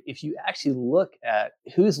 if you actually look at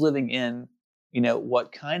who's living in,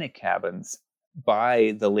 what kind of cabins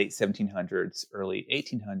by the late 1700s, early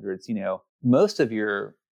 1800s, most of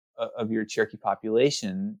your Cherokee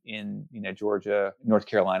population in, Georgia, North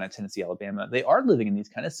Carolina, Tennessee, Alabama, they are living in these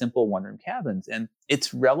kind of simple one-room cabins. And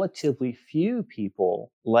it's relatively few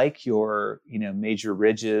people like your, Major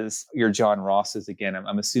Ridges, your John Rosses. Again,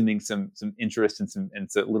 I'm assuming some interest and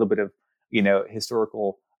a little bit of,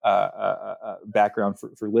 historical background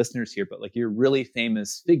for listeners here, but like your really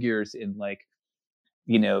famous figures in like,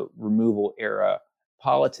 removal era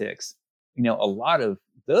politics, a lot of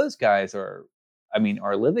those guys are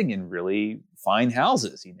living in really fine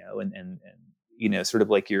houses, and sort of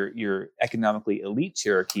like your economically elite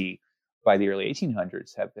Cherokee by the early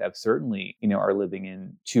 1800s have certainly, are living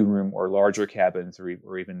in 2-room or larger cabins, or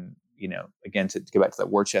even, again, to go back to that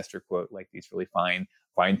Worcester quote, like these really fine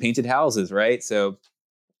painted houses, right? So,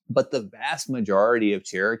 but the vast majority of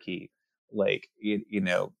Cherokee, like,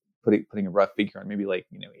 putting a rough figure on, maybe like,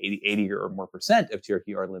 80 or more percent of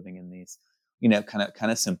Cherokee are living in these,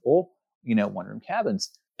 kind of simple, one-room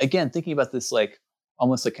cabins. Again, thinking about this, like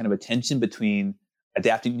almost like kind of a tension between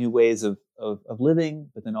adapting new ways of living,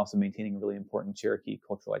 but then also maintaining a really important Cherokee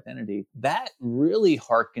cultural identity. That really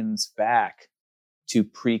harkens back to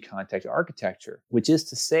pre-contact architecture, which is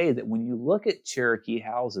to say that when you look at Cherokee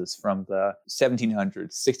houses from the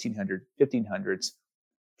 1700s, 1600s, 1500s,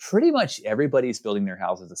 pretty much everybody's building their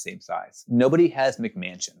houses the same size. Nobody has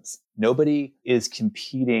McMansions. Nobody is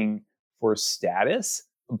competing for status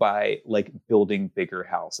by like building bigger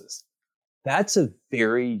houses. That's a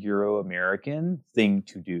very Euro-American thing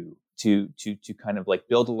to do, to kind of like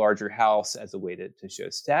build a larger house as a way to show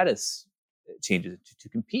status changes, to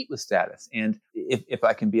compete with status. And if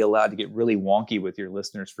I can be allowed to get really wonky with your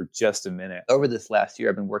listeners for just a minute, over this last year,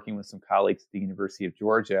 I've been working with some colleagues at the University of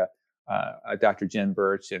Georgia, Dr. Jen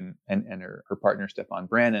Birch and her partner, Stefan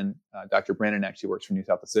Brannon. Dr. Brannon actually works for New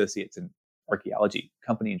South Associates, an archaeology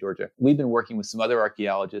company in Georgia. We've been working with some other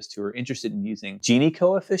archaeologists who are interested in using Gini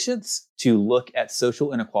coefficients to look at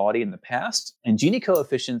social inequality in the past. And Gini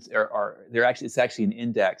coefficients it's actually an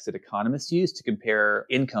index that economists use to compare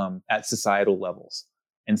income at societal levels.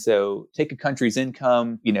 And so take a country's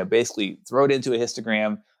income, basically throw it into a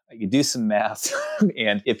histogram, you do some math.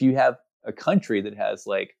 And if you have a country that has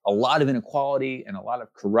like a lot of inequality and a lot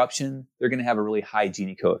of corruption, they're going to have a really high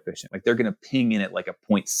Gini coefficient. Like they're going to ping in at like a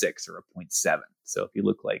 0.6 or a 0.7. So if you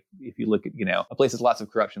look at, a place with lots of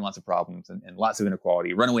corruption, lots of problems and lots of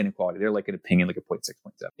inequality, runaway inequality, they're like going to ping in like a 0.6,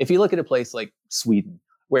 0.7. If you look at a place like Sweden,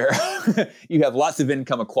 where you have lots of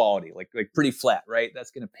income equality, like pretty flat, right?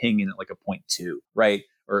 That's going to ping in at like a 0.2, right?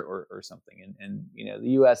 Or something. And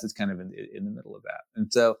the U.S. is kind of in the middle of that. And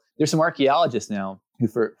so there's some archaeologists now who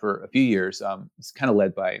for a few years, it's kind of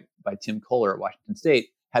led by Tim Kohler at Washington State,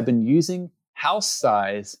 have been using house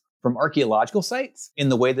size from archaeological sites in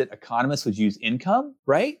the way that economists would use income,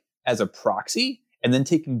 right? As a proxy, and then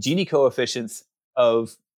taking Gini coefficients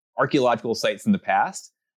of archaeological sites in the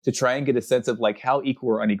past to try and get a sense of like how equal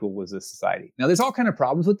or unequal was this society. Now, there's all kind of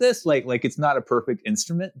problems with this, like it's not a perfect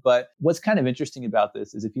instrument, but what's kind of interesting about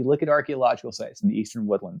this is if you look at archaeological sites in the Eastern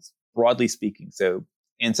Woodlands, broadly speaking, so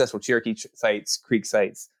ancestral Cherokee sites, Creek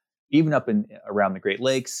sites, even up in around the Great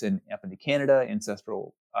Lakes and up into Canada,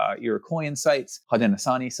 ancestral Iroquoian sites,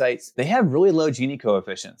 Haudenosaunee sites, they have really low Gini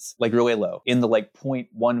coefficients, like really low, in the like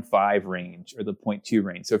 0.15 range or the 0.2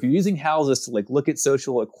 range. So if you're using houses to like look at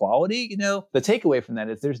social equality, the takeaway from that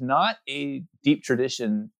is there's not a deep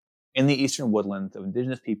tradition in the Eastern Woodlands of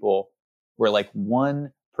indigenous people where like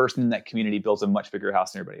one person in that community builds a much bigger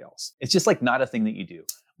house than everybody else. It's just like not a thing that you do.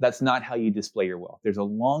 That's not how you display your wealth. There's a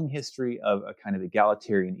long history of a kind of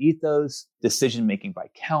egalitarian ethos, decision-making by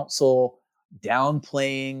council,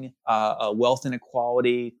 downplaying wealth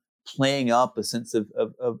inequality, playing up a sense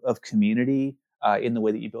of community in the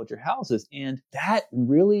way that you build your houses. And that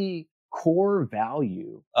really core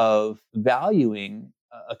value of valuing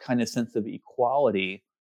a kind of sense of equality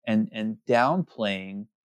and downplaying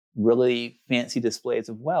really fancy displays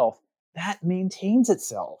of wealth, that maintains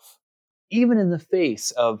itself even in the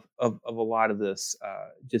face of a lot of this,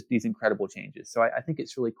 just these incredible changes. So I think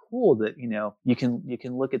it's really cool that you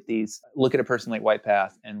can look at a person like White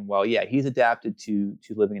Path, and while he's adapted to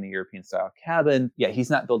living in a European style cabin, he's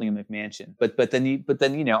not building a McMansion. But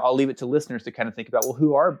then I'll leave it to listeners to kind of think about,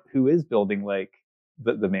 well, who is building like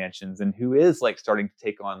the mansions, and who is like starting to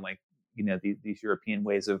take on like these European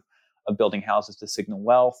ways of building houses to signal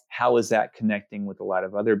wealth. How is that connecting with a lot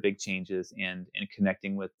of other big changes and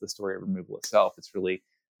connecting with the story of removal itself? It's really,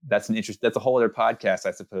 that's a whole other podcast,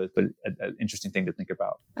 I suppose, but an interesting thing to think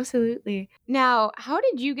about. Absolutely. Now, how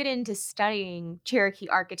did you get into studying Cherokee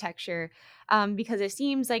architecture? Because it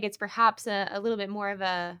seems like it's perhaps a little bit more of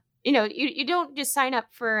a, you don't just sign up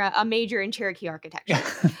for a major in Cherokee architecture.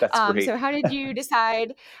 That's great. So how did you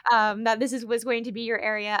decide that was going to be your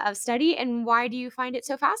area of study, and why do you find it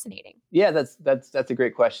so fascinating? Yeah, that's a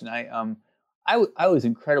great question. I was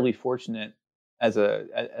incredibly fortunate as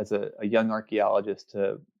a young archaeologist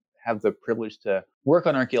to have the privilege to work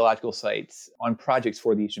on archaeological sites on projects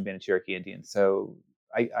for the Eastern Band of Cherokee Indians. So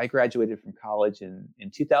I graduated from college in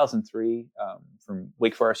 2003 from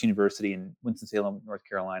Wake Forest University in Winston-Salem, North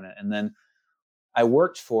Carolina. And then I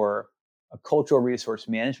worked for a cultural resource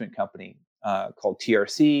management company called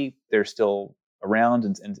TRC. They're still around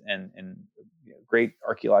and great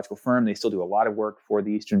archaeological firm. They still do a lot of work for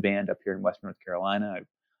the Eastern Band up here in Western North Carolina. I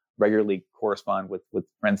regularly correspond with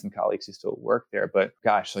friends and colleagues who still work there. But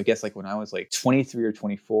gosh, so I guess like when I was like 23 or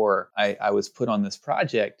 24, I was put on this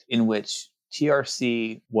project in which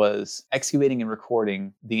TRC was excavating and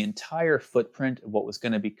recording the entire footprint of what was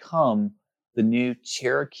going to become the new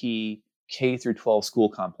Cherokee K through 12 school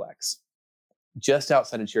complex just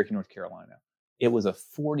outside of Cherokee, North Carolina. It was a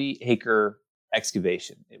 40-acre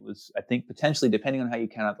excavation. It was, I think, potentially, depending on how you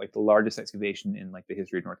count it, like the largest excavation in like the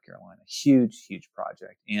history of North Carolina. Huge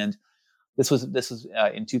project. And this was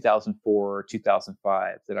in 2004,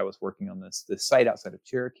 2005 that I was working on this site outside of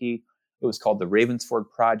Cherokee. It was called the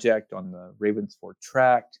Ravensford Project on the Ravensford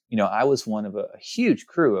Tract. I was one of a huge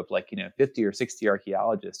crew of 50 or 60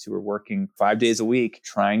 archaeologists who were working 5 days a week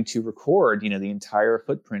trying to record, the entire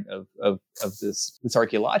footprint of this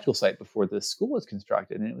archaeological site before this school was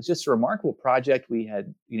constructed. And it was just a remarkable project. We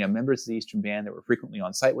had, members of the Eastern Band that were frequently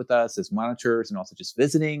on site with us as monitors and also just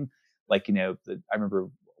visiting. I remember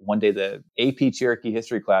one day the AP Cherokee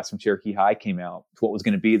history class from Cherokee High came out to what was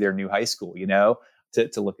going to be their new high school,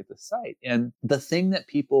 to look at the site. And the thing that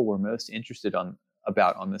people were most interested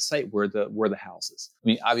about on the site were the houses. I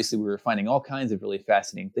mean, obviously we were finding all kinds of really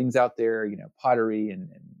fascinating things out there, pottery and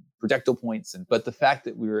projectile points. But the fact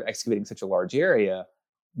that we were excavating such a large area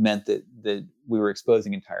meant that we were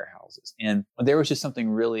exposing entire houses. And there was just something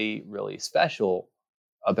really, really special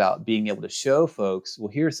about being able to show folks, well,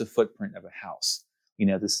 here's the footprint of a house.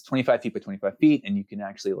 this is 25 feet by 25 feet. And you can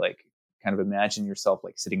actually like kind of imagine yourself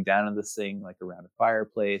like sitting down in this thing, like around a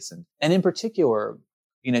fireplace. And in particular,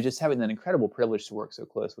 just having that incredible privilege to work so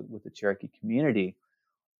close with the Cherokee community,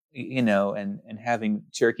 and having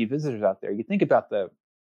Cherokee visitors out there. You think about the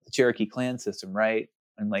Cherokee clan system, right?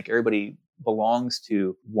 And like everybody belongs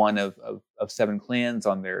to one of 7 clans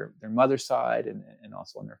on their mother's side and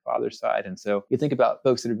also on their father's side. And so you think about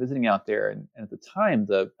folks that are visiting out there, and at the time,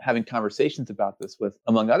 having conversations about this with,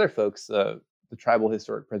 among other folks, the Tribal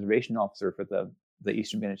Historic Preservation Officer for the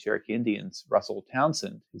Eastern Band of Cherokee Indians, Russell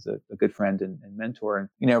Townsend, who's a good friend and mentor.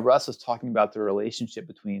 And, Russ was talking about the relationship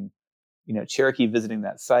between, Cherokee visiting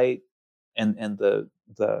that site and the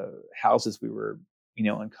houses we were,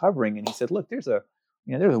 uncovering. And he said, look, there's a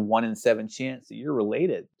 1 in 7 chance that you're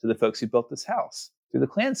related to the folks who built this house through the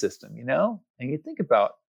clan system, and you think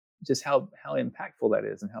about just how impactful that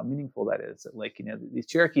is and how meaningful that is. That like, these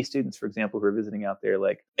Cherokee students, for example, who are visiting out there,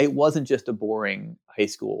 like it wasn't just a boring high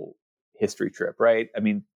school history trip, right? I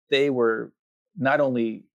mean, they were not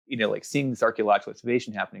only, like seeing this archaeological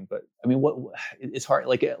excavation happening, but I mean, it's hard,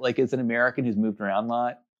 like as an American who's moved around a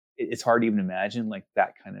lot, it's hard to even imagine like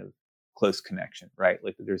that kind of close connection, right?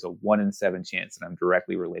 Like there's a 1 in 7 chance that I'm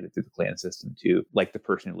directly related through the clan system to like the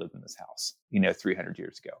person who lived in this house, 300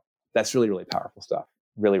 years ago. That's really, really powerful stuff.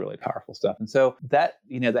 Really, really powerful stuff. And so that,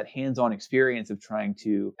 that hands-on experience of trying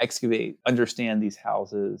to excavate, understand these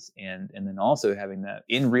houses, and then also having that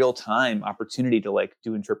in real time opportunity to like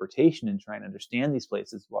do interpretation and try and understand these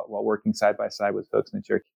places while working side by side with folks in the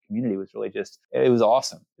Cherokee community was really it was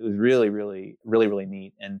awesome. It was really, really, really, really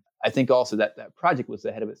neat. And I think also that project was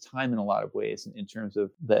ahead of its time in a lot of ways in terms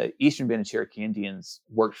of the Eastern Band of Cherokee Indians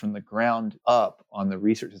worked from the ground up on the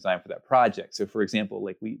research design for that project. So for example,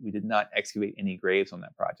 like we did not excavate any graves on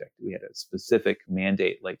that project. We had a specific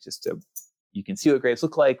mandate, like just to, you can see what graves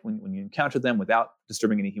look like when you encounter them without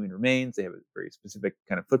disturbing any human remains. They have a very specific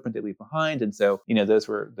kind of footprint they leave behind. And so, those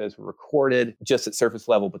were recorded just at surface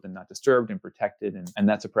level, but then not disturbed and protected. And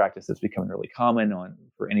that's a practice that's becoming really common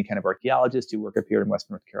for any kind of archaeologist who work up here in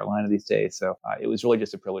Western North Carolina these days. So it was really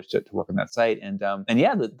just a privilege to work on that site. And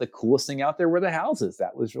yeah, the coolest thing out there were the houses.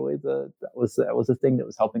 That was really that was the thing that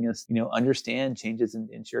was helping us, understand changes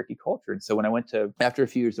in Cherokee culture. And so when I went after a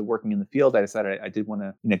few years of working in the field, I decided I did want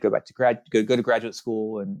to, go back to go to graduate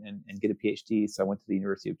school and get a PhD. So I went to the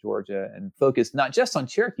University of Georgia and focused not just on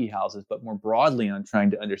Cherokee houses, but more broadly on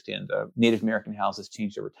trying to understand Native American houses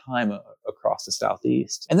changed over time across the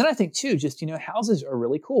Southeast. And then I think too, just, houses are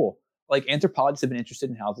really cool. Like anthropologists have been interested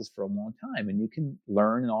in houses for a long time, and you can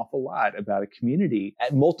learn an awful lot about a community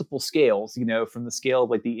at multiple scales, from the scale of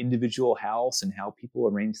like the individual house and how people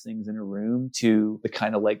arrange things in a room to the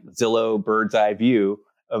kind of like Zillow bird's eye view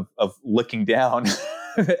of looking down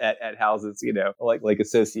at houses, like a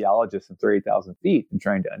sociologist from 30,000 feet and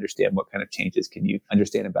trying to understand what kind of changes can you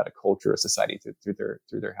understand about a culture or society through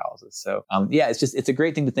their houses. So, yeah, it's a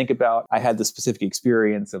great thing to think about. I had the specific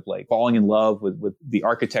experience of like falling in love with the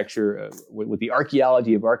architecture, with the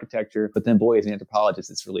archaeology of architecture. But then, boy, as an anthropologist,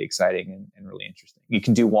 it's really exciting and really interesting. You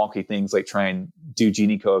can do wonky things like try and do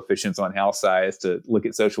Gini coefficients on house size to look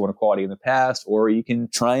at social inequality in the past, or you can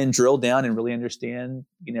try and drill down and really understand,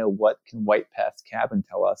 what can White Path's cabin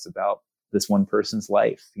tell us about this one person's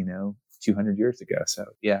life, 200 years ago. So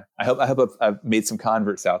yeah, I hope I've made some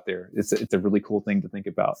converts out there. It's a really cool thing to think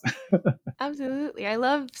about. Absolutely. I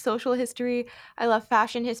love social history. I love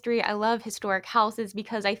fashion history. I love historic houses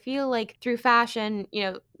because I feel like through fashion,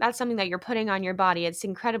 that's something that you're putting on your body. It's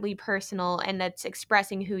incredibly personal and that's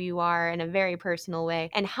expressing who you are in a very personal way.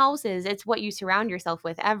 And houses, it's what you surround yourself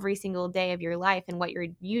with every single day of your life and what you're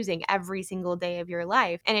using every single day of your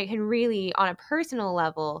life. And it can really, on a personal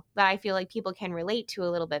level that I feel like people can relate to a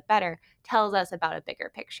little bit better, tells us about a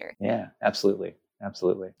bigger picture. Yeah, absolutely.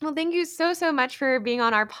 Absolutely. Well, thank you so much for being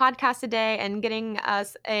on our podcast today and getting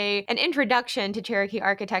us an introduction to Cherokee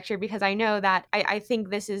architecture, because I know that I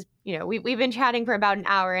think this is, we've been chatting for about an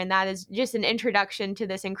hour and that is just an introduction to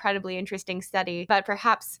this incredibly interesting study. But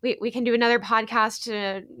perhaps we can do another podcast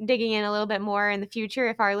digging in a little bit more in the future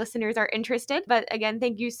if our listeners are interested. But again,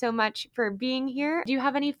 thank you so much for being here. Do you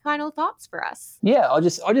have any final thoughts for us? Yeah, I'll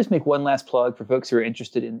just make one last plug for folks who are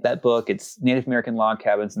interested in that book. It's Native American Log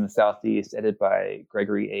Cabins in the Southeast, edited by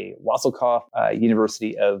Gregory A. Wasselkoff,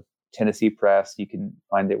 University of Tennessee Press. You can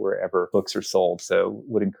find it wherever books are sold. So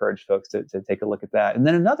would encourage folks to take a look at that. And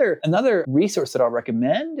then another resource that I'll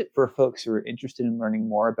recommend for folks who are interested in learning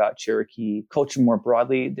more about Cherokee culture more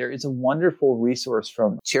broadly, there is a wonderful resource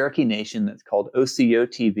from Cherokee Nation that's called OCO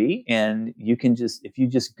TV. And you can if you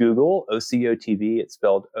just Google OCO TV, it's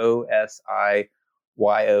spelled OSIYOTV,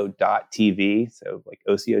 OCYO.TV, so like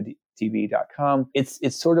OCOTV.com.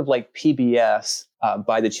 It's sort of like PBS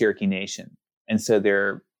by the Cherokee Nation. And so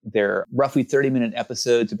they're roughly 30-minute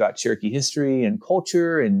episodes about Cherokee history and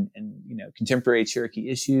culture and contemporary Cherokee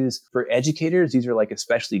issues. For educators, these are like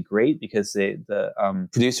especially great because the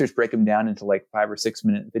producers break them down into like 5 or 6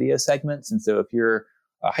 minute video segments. And so if you're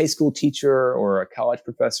a high school teacher or a college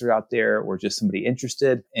professor out there, or just somebody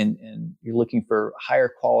interested and you're looking for higher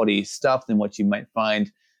quality stuff than what you might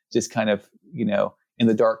find just kind of, in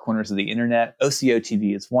the dark corners of the internet, OCO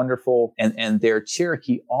TV is wonderful. And their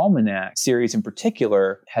Cherokee Almanac series in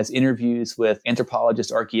particular has interviews with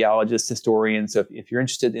anthropologists, archaeologists, historians. So if you're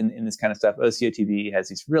interested in this kind of stuff, OCO TV has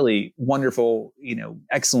these really wonderful,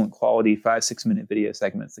 excellent quality 5-6 minute video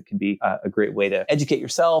segments that can be a great way to educate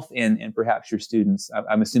yourself and perhaps your students.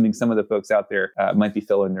 I'm assuming some of the folks out there might be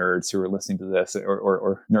fellow nerds who are listening to this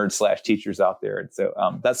or nerd/teachers out there. And so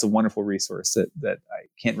that's a wonderful resource that I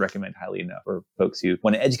can't recommend highly enough for folks who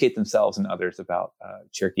want to educate themselves and others about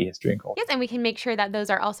Cherokee history and culture. Yes, and we can make sure that those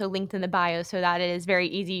are also linked in the bio so that it is very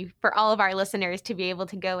easy for all of our listeners to be able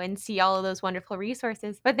to go and see all of those wonderful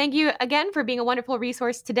resources. But thank you again for being a wonderful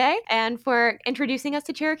resource today and for introducing us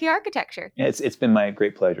to Cherokee architecture. Yeah, it's been my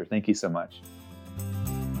great pleasure. Thank you so much.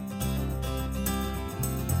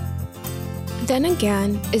 Then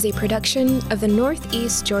Again is a production of the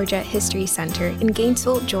Northeast Georgia History Center in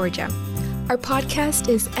Gainesville, Georgia. Our podcast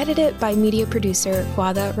is edited by media producer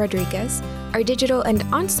Guada Rodriguez. Our digital and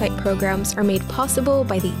on-site programs are made possible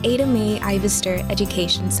by the Ada Mae Ivester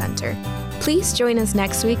Education Center. Please join us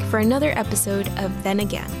next week for another episode of Then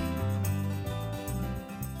Again.